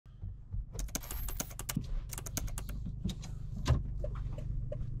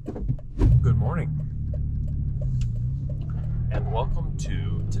morning, and welcome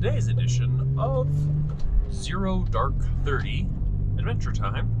to today's edition of Zero Dark 30 Adventure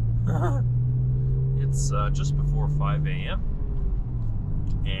Time. It's just before 5 a.m.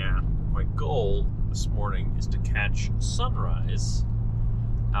 and my goal this morning is to catch sunrise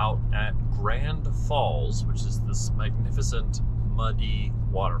out at Grand Falls, which is this magnificent muddy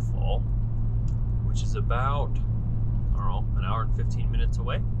waterfall, which is about, I don't know, an hour and 15 minutes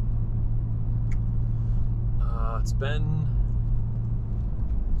away. It's been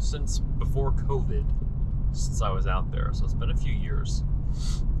since before COVID since I was out there, so it's been a few years.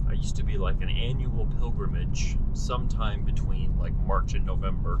 I used to be like an annual pilgrimage sometime between like March and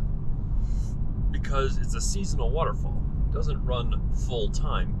November, because it's a seasonal waterfall. It doesn't run full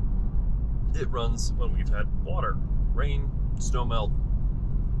time. It runs when we've had water, rain, snow melt,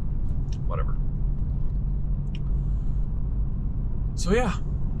 whatever. So yeah,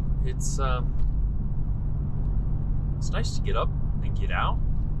 it's nice to get up and get out,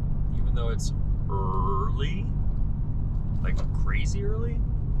 even though it's early, like crazy early,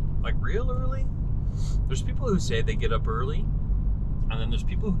 like real early. There's people who say they get up early, and then there's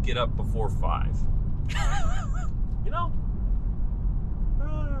people who get up before 5. You know?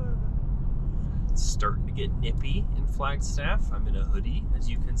 It's starting to get nippy in Flagstaff. I'm in a hoodie, as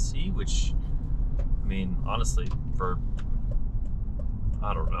you can see, which, I mean, honestly, for,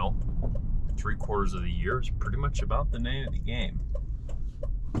 I don't know, 3/4 of the year is pretty much about the name of the game.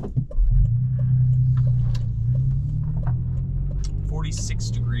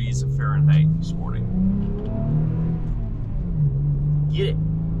 -46 Fahrenheit this morning. Get it.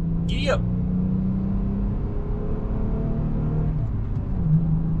 Giddy up.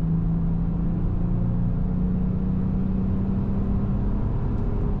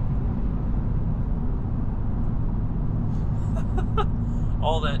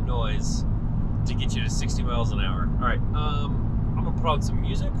 All that noise to get you to 60 miles an hour. All right, I'm gonna put on some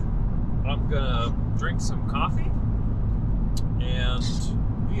music. I'm gonna drink some coffee, and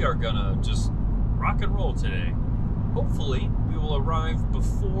we are gonna just rock and roll today. Hopefully, we will arrive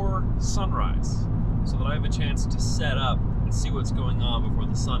before sunrise so that I have a chance to set up and see what's going on before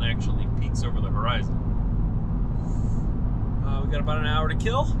the sun actually peaks over the horizon. We got about an hour to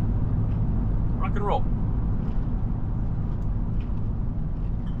kill. Rock and roll.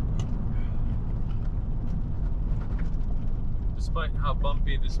 Despite how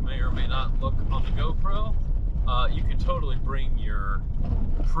bumpy this may or may not look on the GoPro, you can totally bring your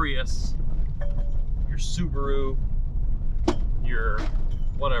Prius, your Subaru, your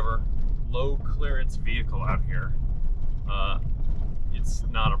whatever low clearance vehicle out here. It's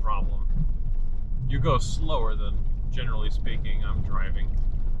not a problem. You go slower than, generally speaking, I'm driving,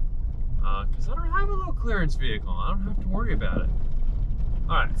 because I don't have a low clearance vehicle. I don't have to worry about it.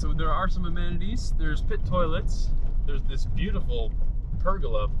 Alright, so there are some amenities. There's pit toilets. There's this beautiful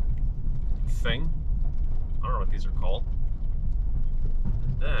pergola thing. I don't know what these are called.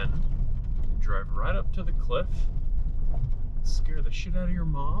 And then you drive right up to the cliff, scare the shit out of your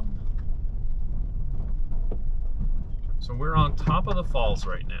mom. So we're on top of the falls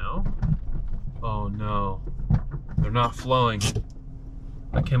right now. Oh no, they're not flowing.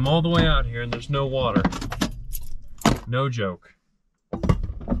 I came all the way out here and there's no water. No joke.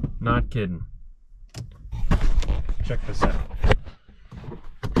 Not kidding. Check this out.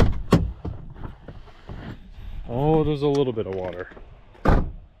 Oh, there's a little bit of water.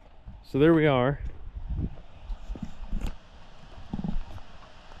 So there we are.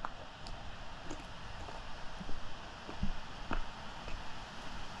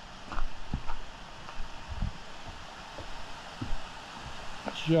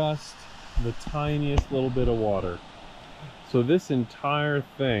 Just the tiniest little bit of water. So this entire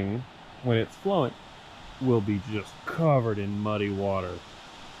thing, when it's flowing, will be just covered in muddy water.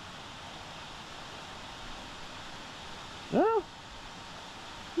 Well,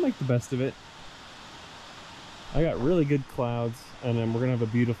 I'll make the best of it. I got really good clouds, and then we're gonna have a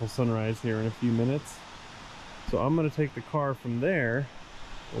beautiful sunrise here in a few minutes. So I'm gonna take the car from there,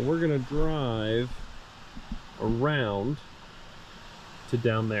 and we're gonna drive around to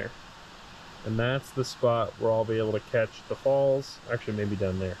down there. And that's the spot where I'll be able to catch the falls, actually maybe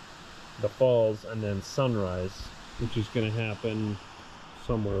down there. The falls and then sunrise, which is going to happen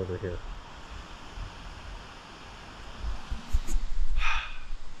somewhere over here.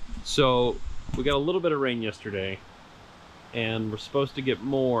 So we got a little bit of rain yesterday, and we're supposed to get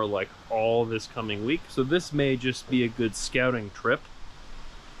more like all this coming week. So this may just be a good scouting trip,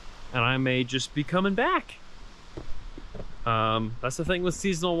 and I may just be coming back. That's the thing with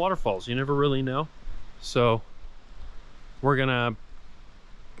seasonal waterfalls, you never really know. So we're gonna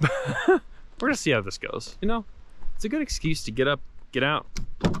we're gonna see how this goes. You know, it's a good excuse to get up, get out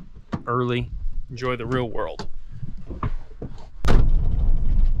early, enjoy the real world.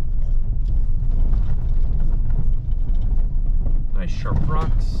 Nice sharp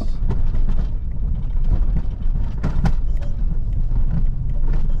rocks.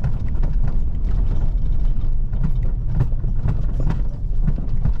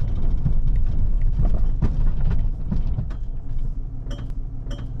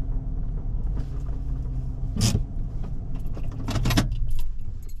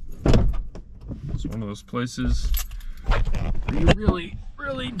 It's one of those places where you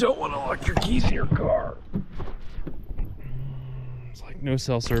really don't want to lock your keys in your car. It's like no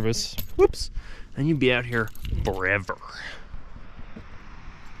cell service. Whoops. And you'd be out here forever.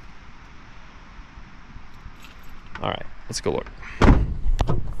 All right, let's go look.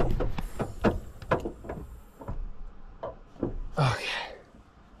 Okay.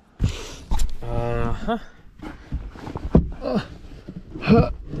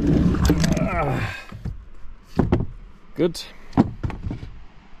 Good.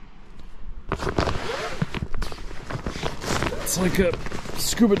 It's like a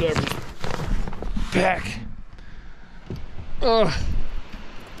scuba diver pack.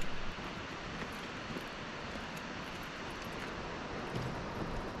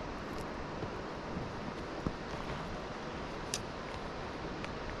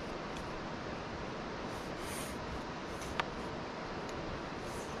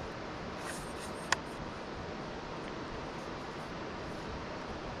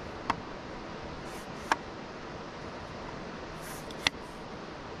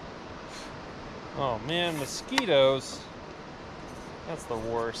 Oh man, mosquitoes. That's the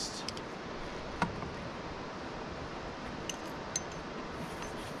worst.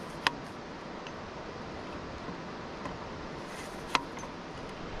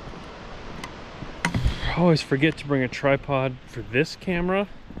 I always forget to bring a tripod for this camera.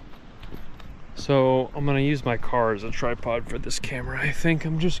 So I'm gonna use my car as a tripod for this camera. I think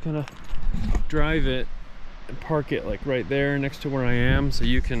I'm just gonna drive it and park it like right there next to where I am, so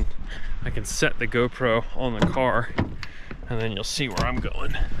I can set the GoPro on the car, and then you'll see where I'm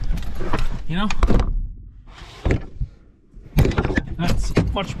going. You know? That's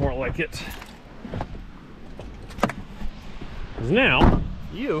much more like it. Because now,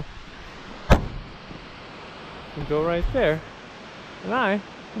 you can go right there, and I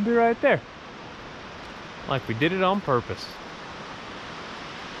will be right there. Like we did it on purpose.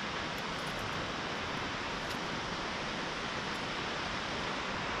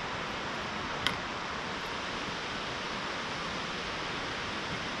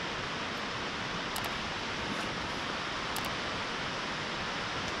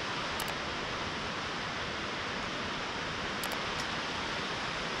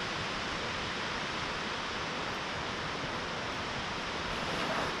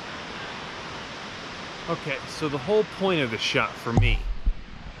 Okay, so the whole point of the shot for me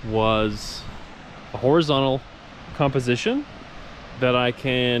was a horizontal composition that I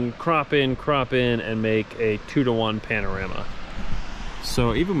can crop in, and make a 2-to-1 panorama.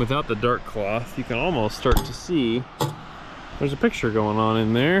 So even without the dark cloth, you can almost start to see there's a picture going on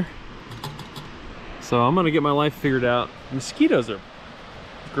in there. So I'm gonna get my life figured out. Mosquitoes are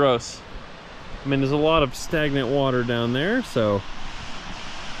gross. I mean, there's a lot of stagnant water down there, so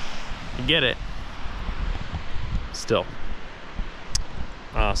I get it. Still.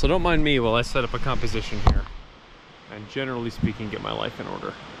 So don't mind me while I set up a composition here and generally speaking get my life in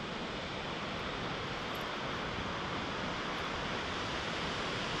order.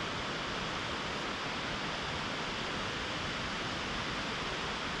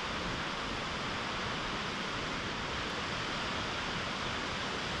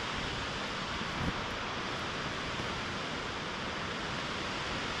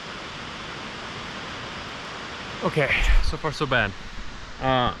 Okay, so far so bad.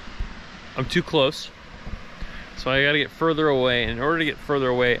 I'm too close, so I gotta get further away, and in order to get further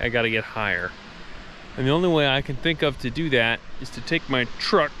away, I gotta get higher. And the only way I can think of to do that is to take my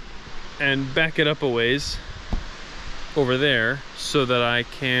truck and back it up a ways over there so that I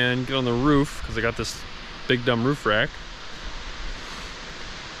can get on the roof, because I got this big dumb roof rack.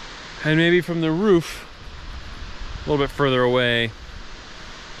 And maybe from the roof, a little bit further away,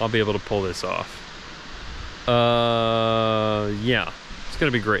 I'll be able to pull this off. Yeah, it's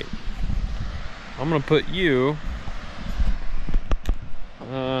gonna be great. I'm gonna put you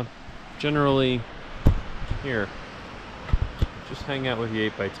generally here. Just hang out with the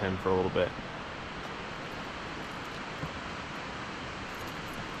 8x10 for a little bit.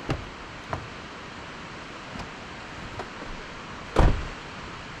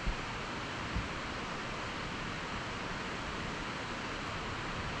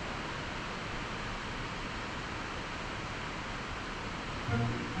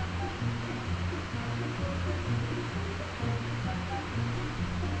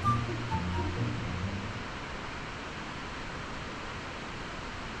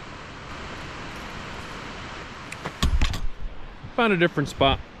 Found a different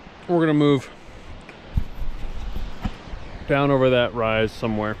spot. We're gonna move down over that rise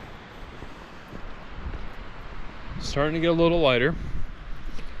somewhere. Starting to get a little lighter.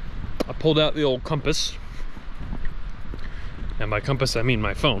 I pulled out the old compass, and by compass I mean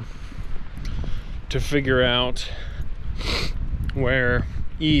my phone, to figure out where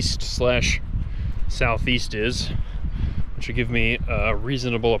east/southeast is, which would give me a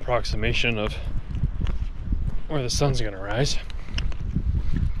reasonable approximation of where the sun's gonna rise.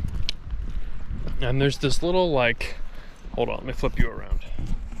 And there's this little, like, hold on, let me flip you around,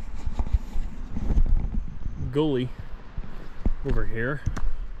 gully over here.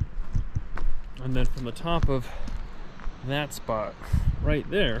 And then from the top of that spot right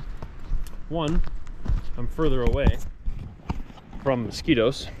there, one, I'm further away from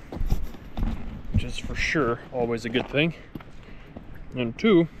mosquitoes, which is for sure always a good thing. And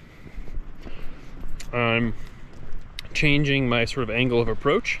two, I'm changing my sort of angle of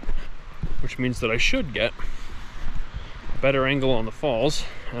approach, which means that I should get a better angle on the falls,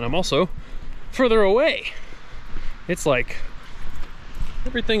 and I'm also further away. It's like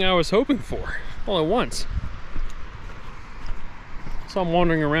everything I was hoping for all at once. So I'm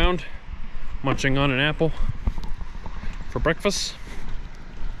wandering around, munching on an apple for breakfast.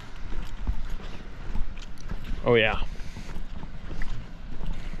 Oh yeah.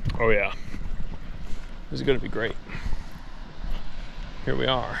 Oh yeah. This is gonna be great. Here we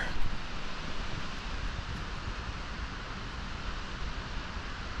are.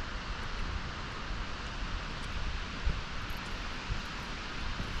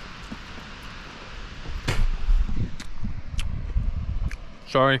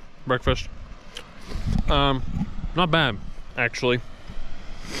 Sorry, breakfast. Not bad, actually.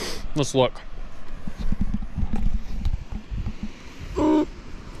 Let's look. Oh,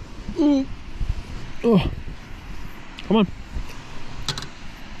 come on.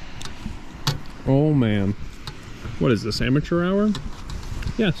 Oh man. What is this, amateur hour?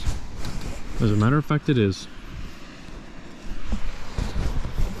 Yes. As a matter of fact, it is.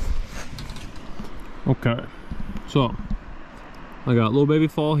 Okay. So, I got little baby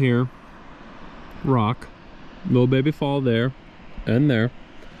fall here, rock, little baby fall there, and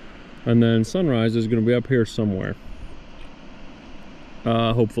then sunrise is going to be up here somewhere.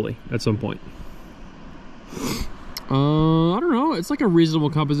 Hopefully, at some point. I don't know, it's like a reasonable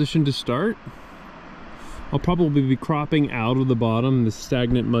composition to start. I'll probably be cropping out of the bottom, the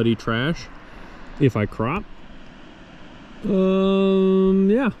stagnant muddy trash, if I crop.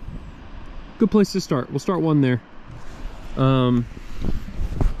 Yeah. Good place to start. We'll start one there.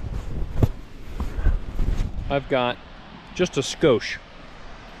 I've got just a skosh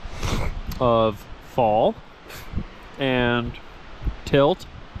of fall and tilt,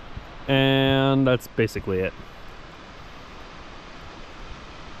 and that's basically it.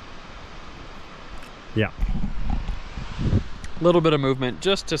 Yeah. A little bit of movement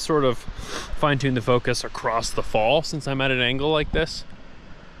just to sort of fine-tune the focus across the fall since I'm at an angle like this.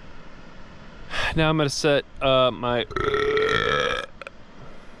 Now I'm going to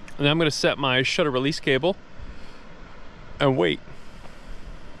set my shutter release cable and wait.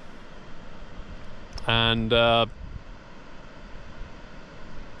 And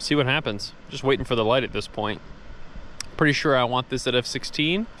see what happens. Just waiting for the light at this point. Pretty sure I want this at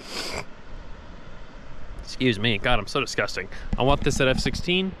f16. Excuse me. God, I'm so disgusting. I want this at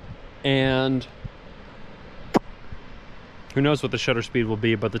f16, and who knows what the shutter speed will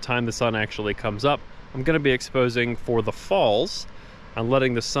be by the time the sun actually comes up. I'm going to be exposing for the falls and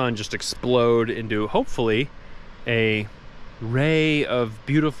letting the sun just explode into, hopefully, a ray of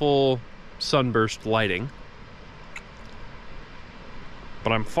beautiful sunburst lighting.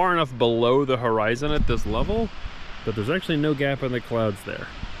 But I'm far enough below the horizon at this level that there's actually no gap in the clouds there.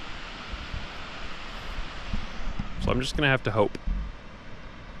 So I'm just going to have to hope.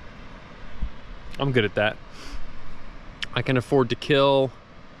 I'm good at that. I can afford to kill.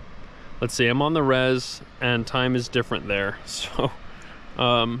 Let's see, I'm on the res and time is different there. So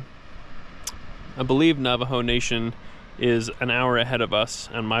I believe Navajo Nation is an hour ahead of us,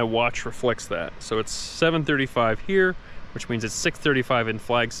 and my watch reflects that. So it's 7:35 here, which means it's 6:35 in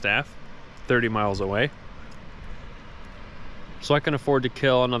Flagstaff, 30 miles away. So I can afford to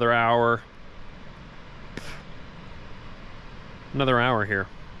kill another hour here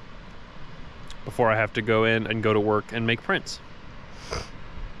before I have to go in and go to work and make prints.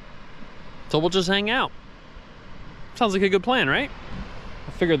 So we'll just hang out. Sounds like a good plan, right?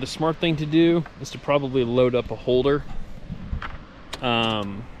 I figured the smart thing to do is to probably load up a holder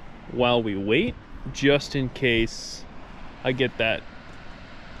while we wait, just in case I get that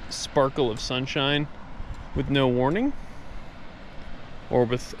sparkle of sunshine with no warning, or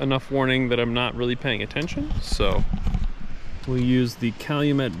with enough warning that I'm not really paying attention. So we use the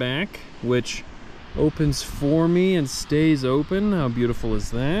Calumet back, which opens for me and stays open. How beautiful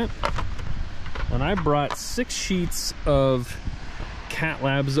is that? And I brought 6 sheets of Cat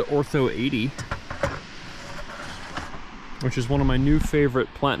Labs Ortho 80, which is one of my new favorite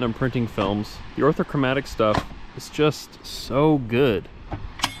platinum printing films. The orthochromatic stuff is just so good.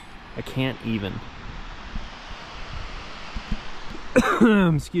 I can't even.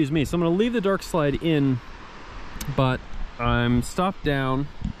 Excuse me. So I'm going to leave the dark slide in, but I'm stopped down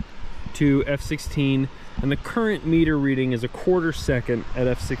to f16, and the current meter reading is a 1/4 second at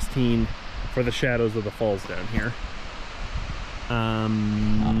f16 for the shadows of the falls down here.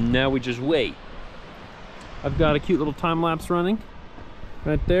 Now we just wait. I've got a cute little time lapse running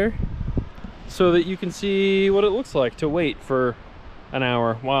right there so that you can see what it looks like to wait for an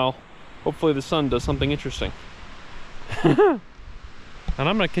hour while hopefully the sun does something interesting. And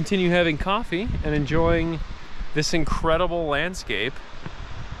I'm going to continue having coffee and enjoying this incredible landscape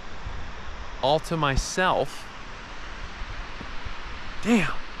all to myself.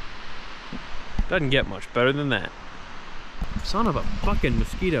 Damn. Doesn't get much better than that. Son of a fucking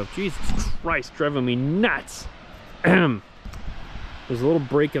mosquito. Jesus Christ, driving me nuts. There's a little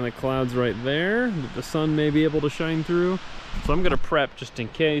break in the clouds right there that the sun may be able to shine through. So I'm gonna prep just in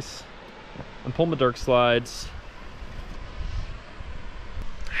case and pull my dark slides.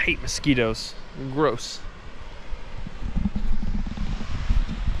 I hate mosquitoes. They're gross.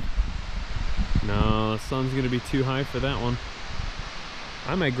 No, the sun's gonna be too high for that one.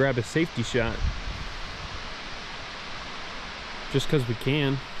 I might grab a safety shot. Just because we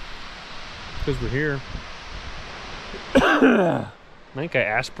can. Because we're here. I think I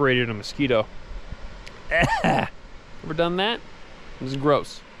aspirated a mosquito. Ever done that? This is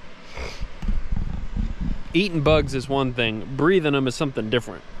gross. Eating bugs is one thing. Breathing them is something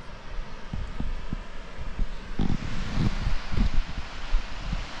different.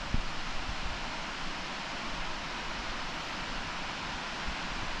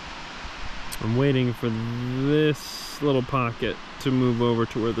 I'm waiting for this little pocket to move over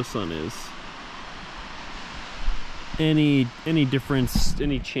to where the sun is. Any difference,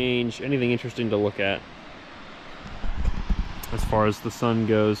 any change, anything interesting to look at as far as the sun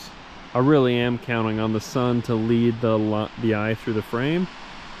goes. I really am counting on the sun to lead the eye through the frame.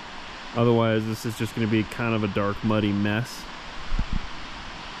 Otherwise, this is just going to be kind of a dark, muddy mess.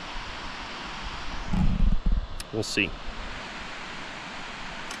 We'll see.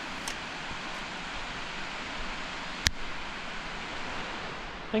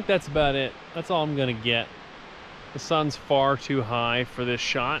 I think that's about it. That's all I'm gonna get. The sun's far too high for this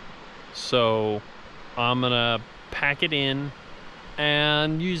shot, so I'm gonna pack it in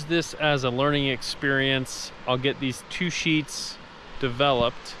and use this as a learning experience. I'll get these 2 sheets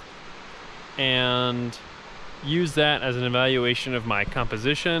developed and use that as an evaluation of my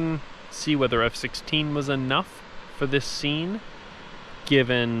composition, see whether f16 was enough for this scene,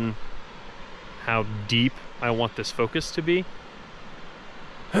 given how deep I want this focus to be.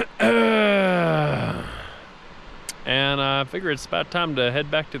 And I figure it's about time to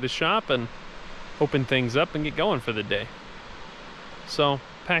head back to the shop and open things up and get going for the day. So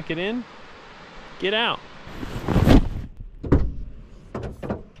pack it in, get out.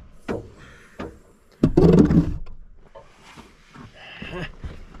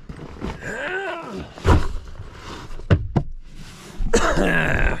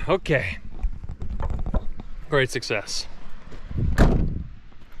 Okay, great success.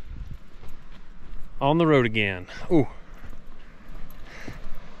 On the road again. Ooh,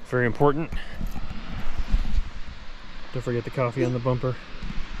 very important. Don't forget the coffee on the bumper.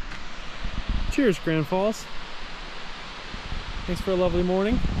 Cheers, Grand Falls. Thanks for a lovely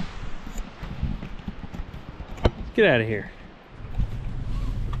morning. Get out of here.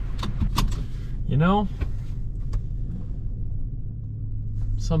 You know,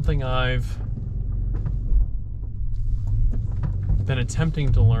 something I've been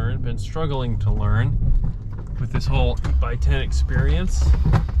attempting to learn, been struggling to learn with this whole 8x10 experience.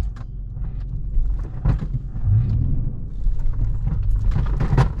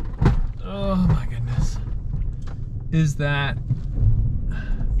 Oh my goodness. Is that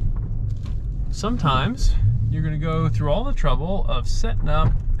sometimes you're going to go through all the trouble of setting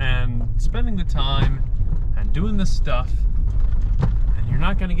up and spending the time and doing this stuff, you're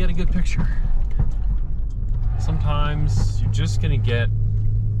not going to get a good picture. Sometimes you're just going to get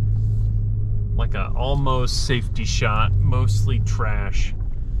like a almost safety shot, mostly trash,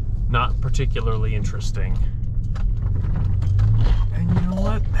 not particularly interesting. And you know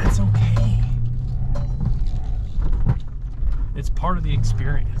what? That's okay. It's part of the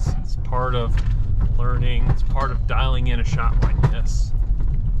experience. It's part of learning. It's part of dialing in a shot like this.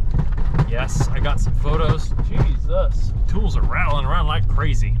 Yes, I got some photos. Jesus, tools are rattling around like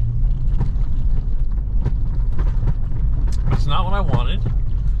crazy. That's not what I wanted.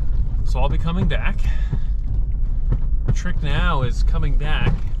 So I'll be coming back. The trick now is coming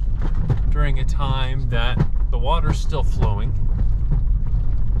back during a time that the water's still flowing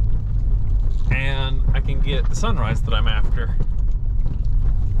and I can get the sunrise that I'm after.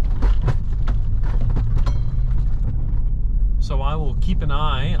 So I will keep an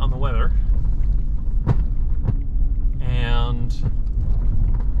eye on the weather and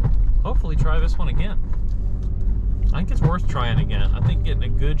hopefully try this one again. I think it's worth trying again. I think getting a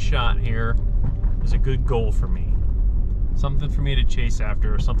good shot here is a good goal for me. Something for me to chase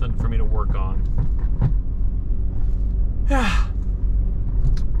after, something for me to work on. Yeah.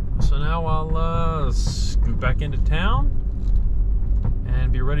 So now I'll scoot back into town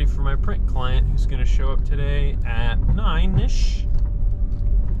and be ready for my print client who's going to show up today at 9-ish.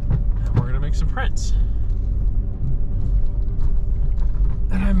 And we're going to make some prints.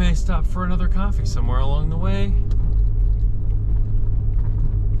 And I may stop for another coffee somewhere along the way,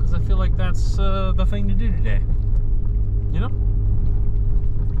 because I feel like that's the thing to do today. You know?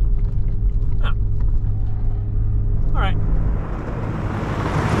 Yeah. All right.